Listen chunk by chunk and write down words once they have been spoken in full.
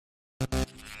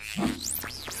I'm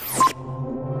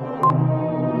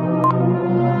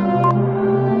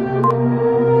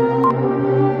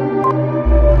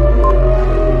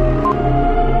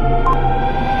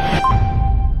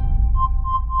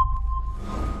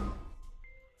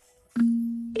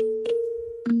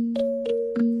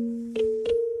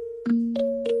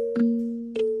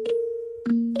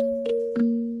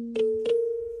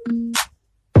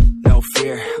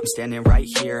standing right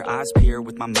here, eyes peer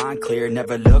with my mind clear.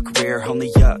 Never look rear, only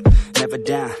up, never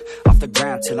down. Off the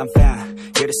ground till I'm found.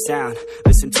 Hear the sound,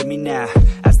 listen to me now.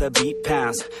 As the beat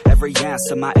pounds, every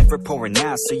ounce of my effort pouring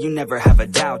out. So you never have a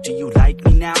doubt, do you like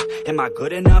me now? Am I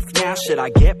good enough now? Should I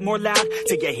get more loud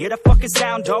to get hear the fucking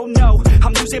sound? Oh no,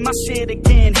 I'm losing my shit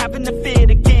again, having to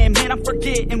fit again. Man, I'm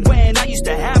forgetting when I used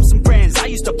to have some friends. I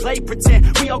used to play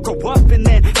pretend, we all grow up and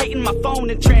then hating my phone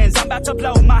and trends. I'm about to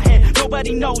blow my head,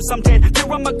 nobody knows I'm dead.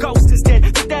 Here I'm a ghost instead,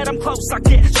 think that I'm close, I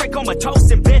get straight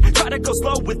comatose in bed. Try to go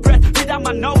slow with breath, breathe out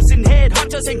my nose and head. Heart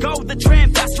doesn't go the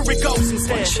trend, faster it goes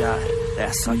instead. One shot,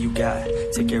 that's all you got,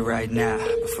 take it right now,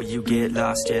 before you get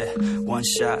lost, yeah. One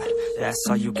shot, that's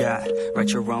all you got, write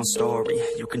your own story,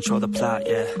 you control the plot,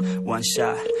 yeah. One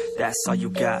shot, that's all you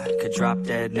got, could drop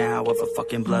dead now of a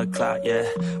fucking blood clot, yeah.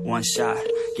 One shot,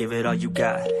 give it all you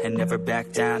got, and never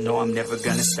back down, no I'm never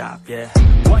gonna stop, yeah.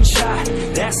 One shot,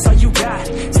 that's all you got,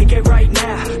 take it right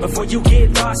now, before you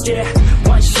get lost, yeah.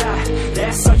 One shot,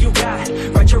 that's all you got,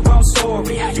 write your own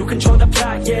story, you control the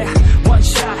plot, yeah. One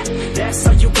shot, that's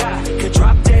all you got, could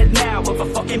drop dead now of a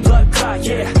fucking blood clot,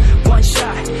 yeah. One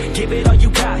shot, give it all you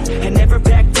got, and never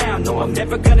back down, no I'm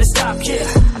never gonna stop, yeah.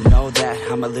 I know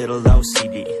that I'm a little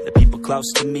OCD, the people close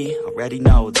to me already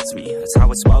know that's me. That's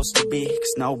how it's supposed to be,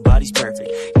 cause nobody's perfect.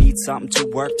 You need something to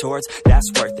work towards, that's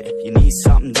worth it. You need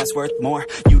something that's worth more,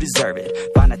 you deserve it.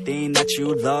 Find a thing that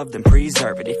you love, then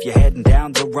preserve it. If you're heading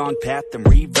down the wrong path, then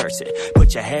reverse it.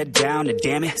 Put your head down and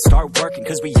damn it, start working,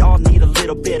 cause we all need a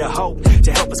little bit of hope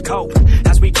to help us cope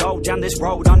as we go down this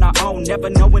road on our own, never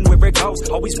knowing where it goes.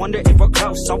 Always wonder if we're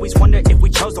close, always wonder if we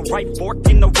chose the right fork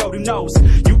in the road. Who knows?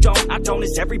 You don't, I don't,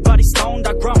 is everybody stoned?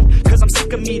 I've grown, cause I'm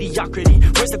sick of mediocrity.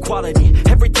 Where's the quality?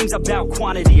 Everything's about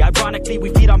quantity. Ironically, we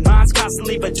feed our minds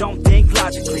constantly, but don't think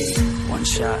logically. One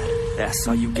shot, that's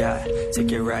all you got,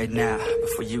 take it right now,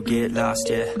 before you get lost,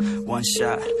 yeah. One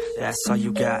shot, that's all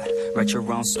you got, write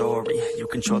your own story, you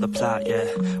control the plot, yeah.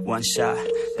 One shot,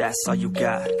 that's all you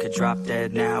got, could drop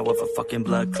dead now of a fucking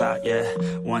blood clot, yeah.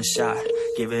 One shot,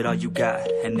 give it all you got,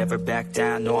 and never back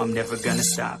down, no I'm never gonna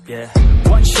stop, yeah.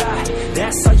 One shot,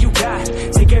 that's all you got,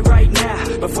 take it right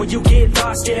now, before you get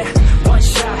lost, yeah. One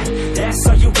shot, that's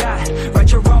all you got,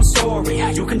 write your own story,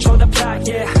 you control the plot,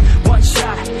 yeah. One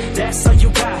shot, that's all you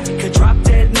got, could drop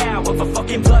dead now of a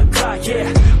fucking blood clot,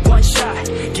 yeah. One shot,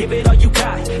 give it all you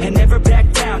got, and never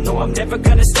back down, no I'm never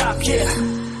gonna stop,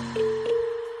 yeah.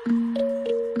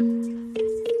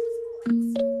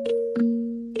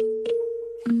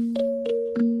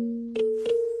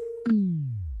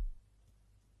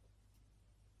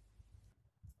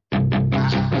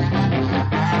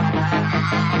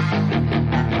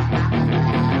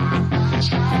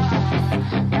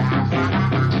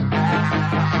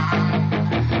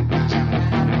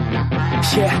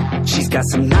 Yeah, she's got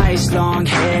some nice long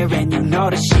hair, and you know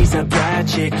that she's a bad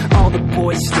chick. All the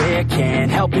boys stare,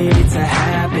 can't help it, it's a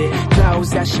habit. Clothes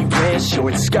that she wears,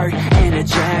 short skirt and a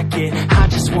jacket. I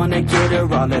just wanna get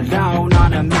her all alone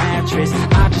on a mattress.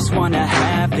 I just wanna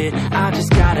have it, I just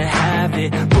gotta have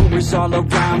it. Rumors all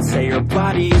around say her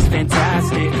body is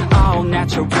fantastic. All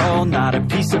natural, not a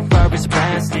piece of fur is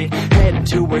plastic. Head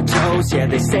to her toes, yeah,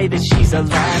 they say that she's a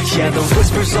latch. Yeah, the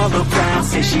whispers all around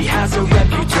say she has a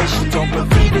reputation. Don't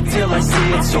believe it till I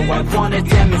see it, so I want a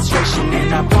demonstration.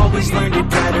 And I've always learned it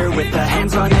better with a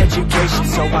hands-on education.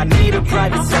 So I need a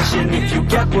private session if you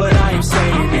get what I am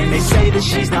saying. And they say that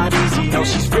she's not easy, no,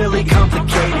 she's really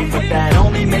complicated, but that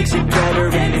only makes it better,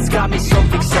 and it's got me so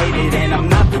fixated. And I'm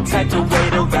not the type to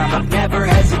wait around, I've never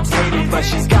hesitated, but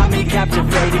she's got me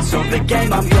captivated, so the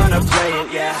game, I'm gonna play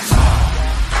it, yeah.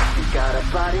 She's got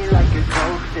a body like a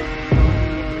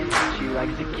coaxin', she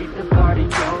likes to keep the party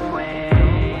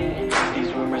going.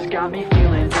 These rumors got me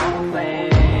feeling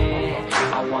lonely,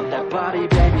 I want that body,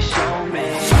 baby, show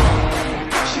me.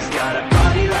 She's got a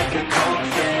body like a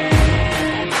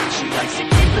coaxin', she likes to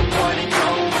keep the party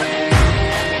going.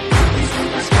 These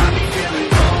rumors got me feeling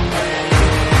lonely,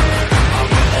 I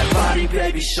want that body,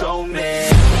 baby, show me.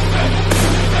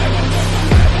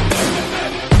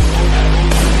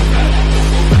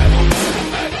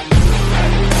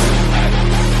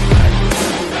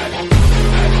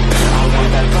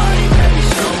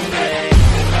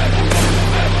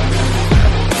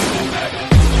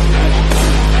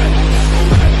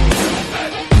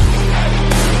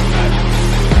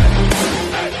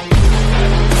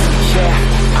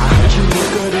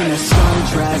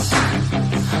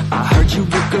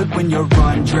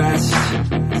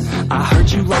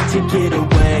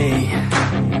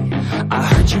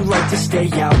 to stay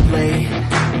out late.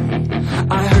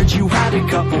 I heard you had a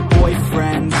couple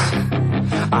boyfriends.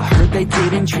 I heard they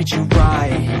didn't treat you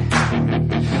right.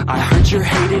 I heard you're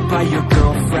hated by your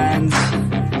girlfriends,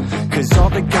 'cause all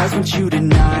the guys want you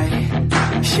tonight.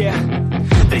 Yeah,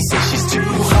 they say she's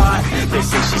too hot, they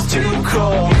say she's too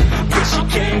cold. Where she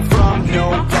came from,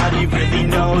 nobody really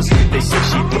knows. They say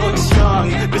she looks young,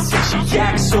 but say she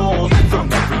acts old. From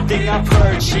everything I've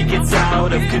heard, she gets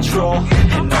out of control.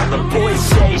 And all the boys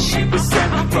say she was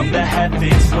sent from the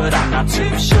heavens, but I'm not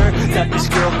too sure that this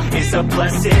girl is a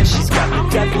blessing. She's got the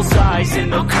devil's eyes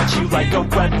and they'll cut you like a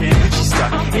weapon. She's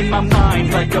stuck in my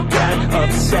mind like a bad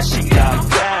obsession. Got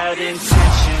bad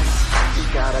intentions. She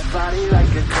got a body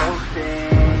like a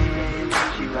coffin.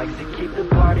 She likes to keep the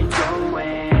party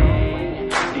going.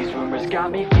 These rumors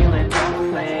got me feeling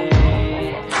lonely.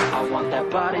 I want that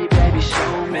body, baby,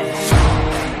 show me.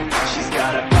 She's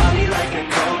got a body like a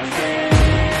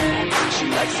coffin. She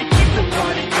likes to keep the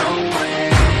party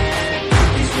going.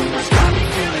 These rumors got me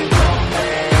feeling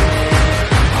lonely.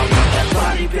 I want that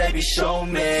body, baby, show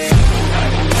me.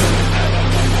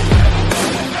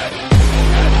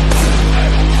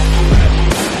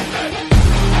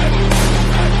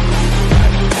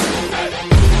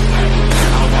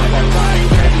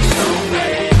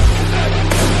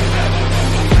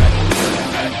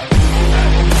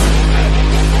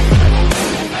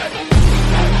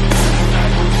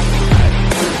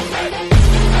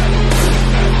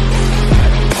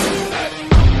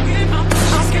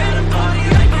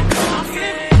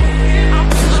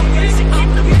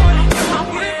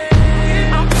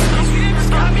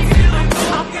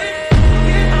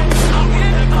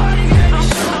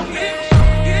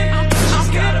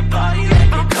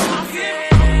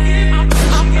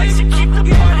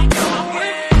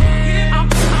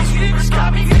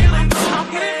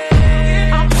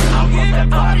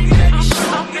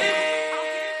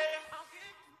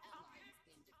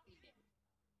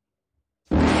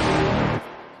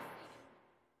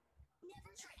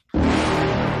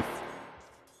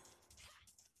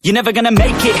 You're never gonna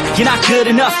make it, you're not good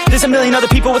enough. There's a million other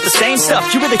people with the same stuff.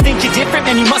 You really think you're different?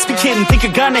 Man, you must be kidding. Think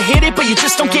you're gonna hit it, but you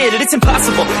just don't get it. It's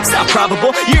impossible, it's not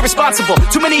probable, you're irresponsible.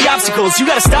 Too many obstacles, you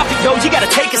gotta stop it, yo. You gotta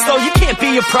take it slow, you can't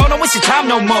be a pro. Don't waste your time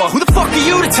no more. Who the fuck are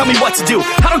you to tell me what to do?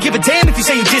 I don't give a damn if you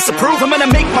say you disapprove. I'm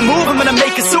gonna make my move, I'm gonna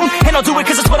make it soon. And I'll do it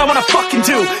 'cause it's what I wanna fucking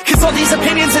do. 'Cause all these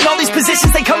opinions and all these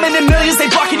positions, they come in millions, they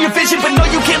blocking your vision. But no,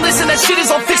 you can't listen, that shit is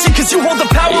all fiction. 'Cause you hold the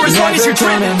power as long as you're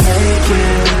dreaming.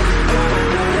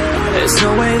 There's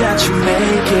no way that you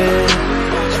make it.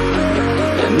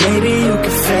 And maybe you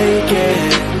can fake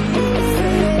it,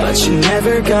 but you're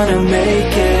never gonna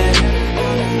make it.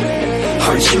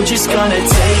 Aren't you just gonna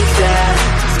take that?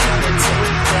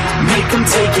 Make them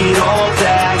take it all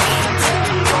back.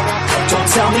 Don't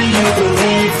tell me you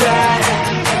believe that.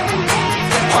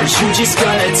 Aren't you just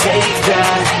gonna take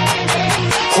that?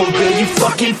 Or will you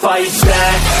fucking fight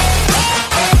back?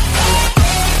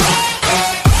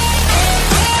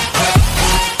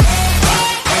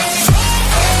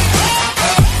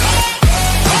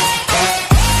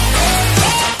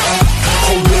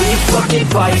 Fucking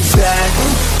fight back.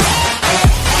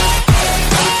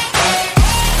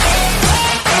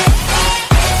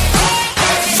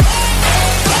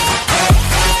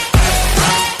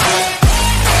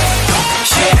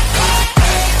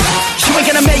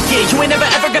 You ain't never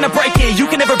ever gonna break it. You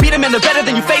can never beat them and they're better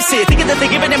than you face it. Thinking that they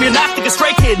give a damn, you're not, think a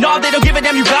straight kid. No, they don't give a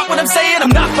damn, you got what I'm saying?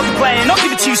 I'm not fucking playing, I'll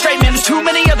give it to you straight, man. There's too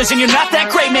many others and you're not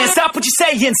that great, man. Stop what you're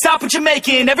saying, stop what you're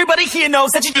making. Everybody here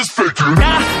knows that you just faking.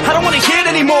 Nah, I don't wanna hear it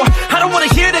anymore, I don't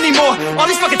wanna hear it anymore. All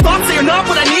these fucking thoughts, they are not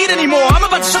what I need anymore. I'm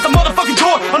about to shut the motherfucking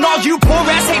door on all you poor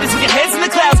ass haters with your heads in the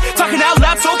clouds, talking out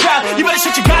loud so proud. You better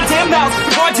shut your goddamn mouth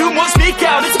before I do more speak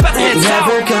out. It's about to head south.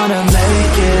 Never gonna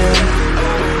make it.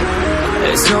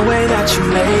 There's no way that you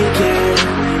make it.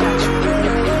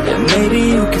 And maybe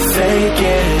you can fake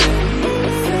it,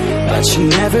 but you're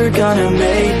never gonna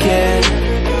make it.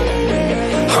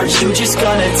 Aren't you just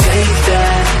gonna take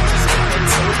that?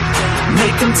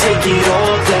 Make them take it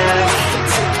all back.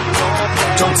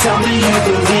 Don't tell me you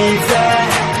believe that.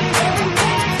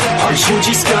 Aren't you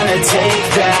just gonna take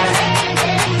that?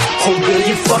 Or will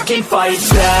you fucking fight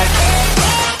back?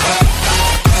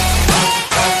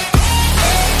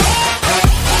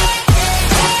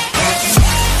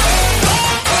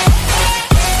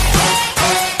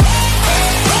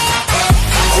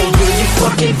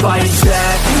 Fucking fight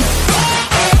back.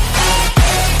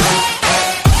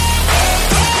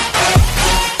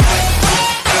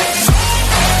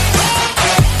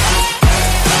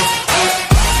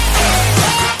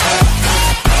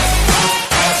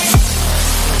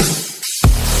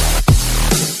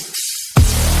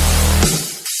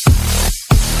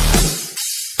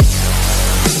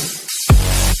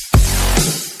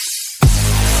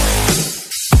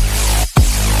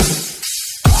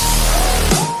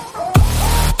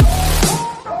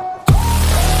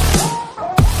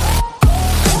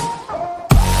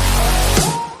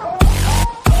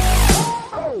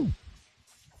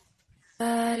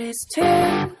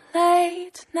 too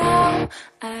late now.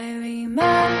 I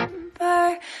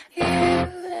remember you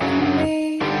and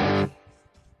me,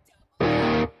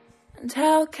 and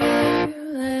how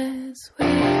careless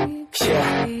we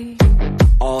could be.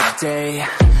 All day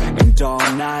and all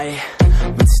night,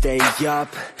 we'd stay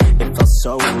up, it felt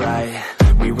so right.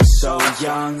 We were so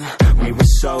young, we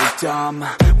were so dumb.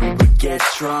 We would get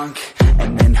drunk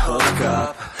and then hook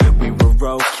up. We were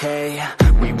okay,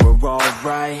 we were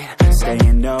alright,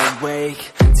 staying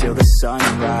awake till the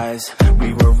sunrise.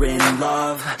 We were in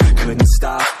love, couldn't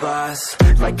stop us,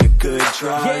 like a good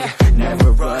drug,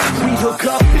 never run. We hook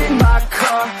up in my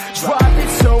car, driving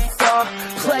so far,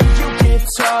 play your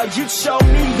guitar, you'd show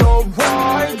me your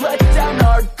heart. Let down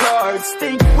our guards,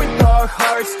 think with our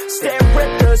hearts, stare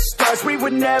at the stars. We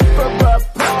were never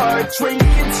apart,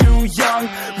 drinking too young,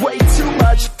 way too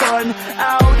much fun,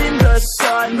 out in the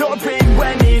sun, no pain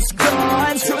when it's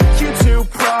gone. Took you to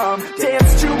prom,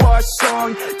 dance to our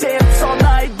song, dance all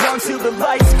night long till the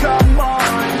lights come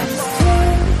on.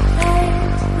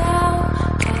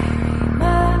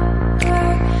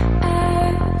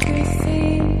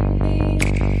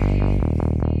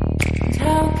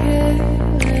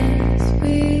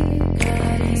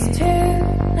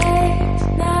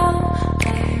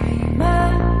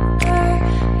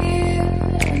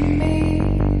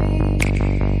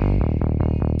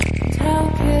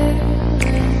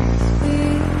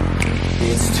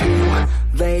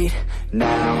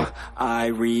 Now I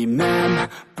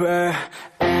remember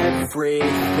everything,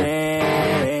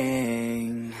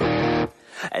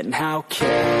 and how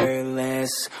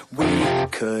careless we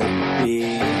could be,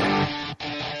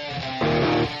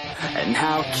 and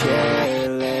how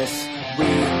careless we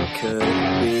could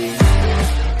be,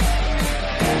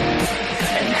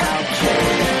 and how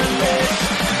careless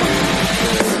we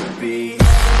could be.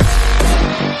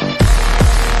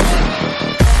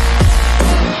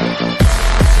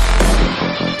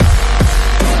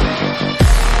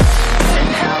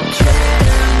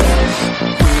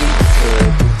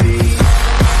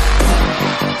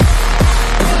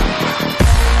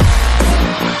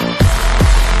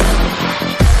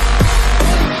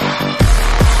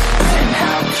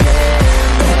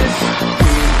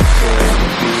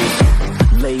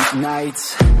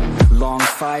 Nights, long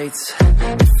fights,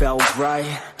 it felt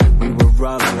right, we were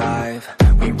alive.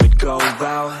 We would go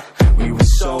out, we were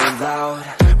so loud,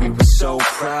 we were so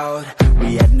proud,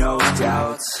 we had no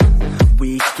doubts.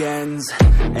 Weekends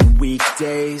and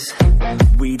weekdays,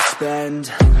 we'd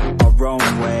spend our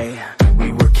own way.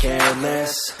 We were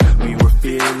careless, we were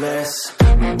fearless,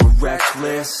 we were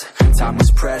reckless, time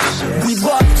was precious. We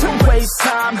loved to waste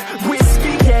time,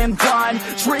 whiskey and wine,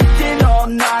 drinking all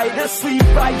night, asleep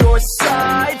by your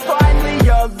side. Finally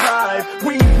alive,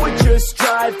 we would just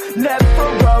drive, never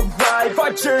arrive.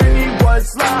 Our journey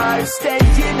was live,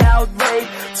 staying out late,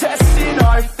 testing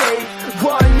our fate,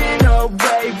 running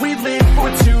away. We live for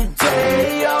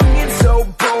today, young and so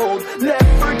bold,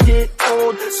 never get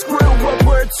old. Screw what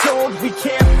we're told, we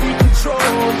can't be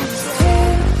controlled.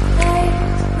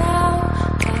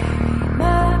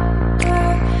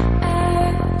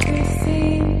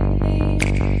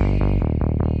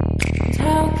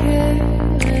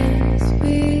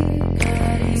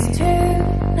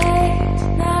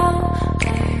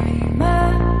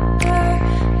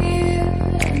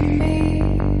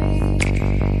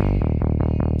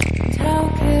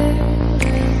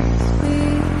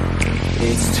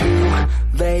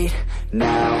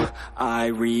 Now I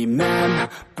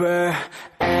remember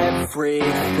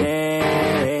everything,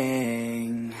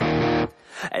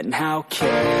 and how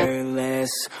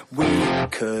careless we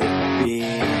could be,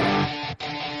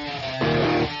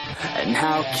 and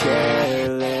how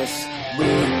careless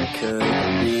we could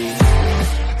be.